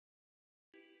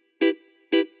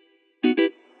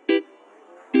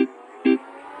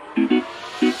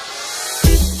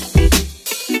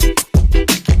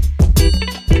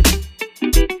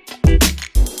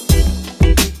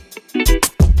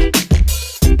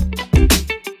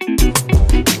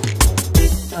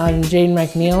I'm Jaden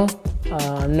McNeil.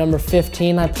 I'm number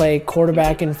 15. I play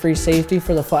quarterback and free safety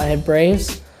for the Flathead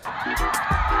Braves.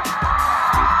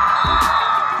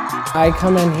 I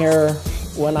come in here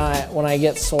when I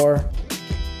get sore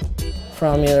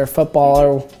from either football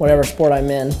or whatever sport I'm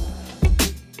in.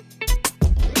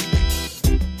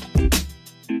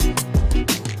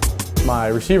 My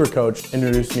receiver coach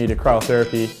introduced me to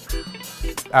cryotherapy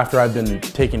after I'd been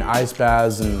taking ice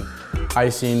baths and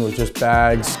icing with just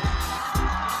bags.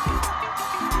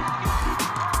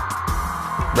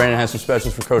 Brandon had some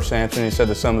specials for Coach Sampson. He said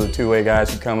that some of the two-way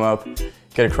guys could come up,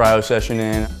 get a cryo session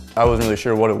in. I wasn't really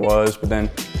sure what it was, but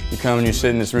then you come and you sit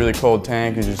in this really cold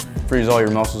tank and just freeze all your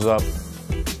muscles up.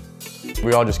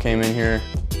 We all just came in here.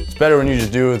 It's better when you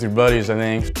just do it with your buddies, I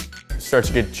think. It starts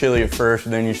to get chilly at first,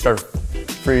 but then you start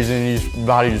freezing, your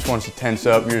body just wants to tense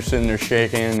up. You're sitting there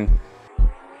shaking.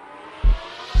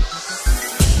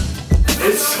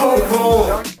 It's so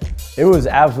cold. It was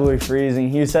absolutely freezing.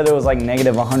 He said it was like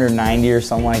negative 190 or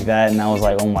something like that, and I was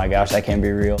like, oh my gosh, that can't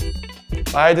be real.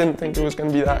 I didn't think it was going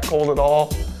to be that cold at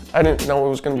all. I didn't know it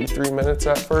was going to be 3 minutes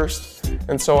at first.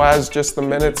 And so as just the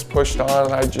minutes pushed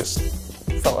on, I just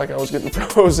felt like I was getting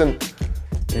frozen.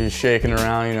 You're just shaking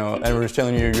around, you know, everyone's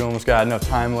telling you you almost got enough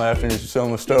time left and you're just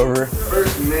almost over.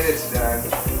 First minute's done.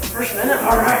 First minute?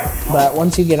 All right. But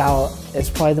once you get out, it's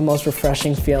probably the most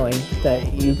refreshing feeling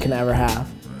that you can ever have.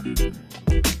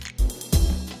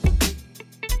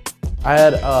 I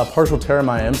had a partial tear in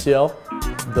my MCL.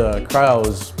 The cryo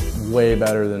was way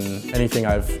better than anything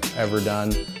I've ever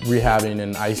done, rehabbing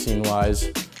and icing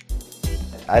wise.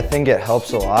 I think it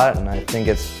helps a lot, and I think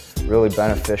it's really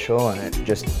beneficial, and it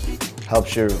just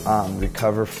helps you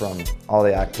recover from all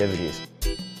the activities.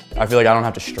 I feel like I don't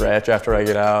have to stretch after I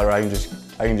get out, or I can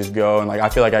just go, and like I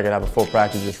feel like I could have a full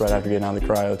practice just right after getting out of the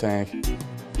cryo tank.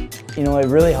 You know, it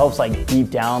really helps like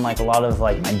deep down, like a lot of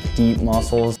like my deep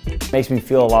muscles. It makes me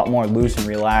feel a lot more loose and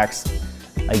relaxed,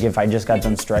 like if I just got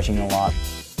done stretching a lot.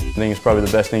 I think it's probably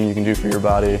the best thing you can do for your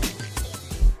body.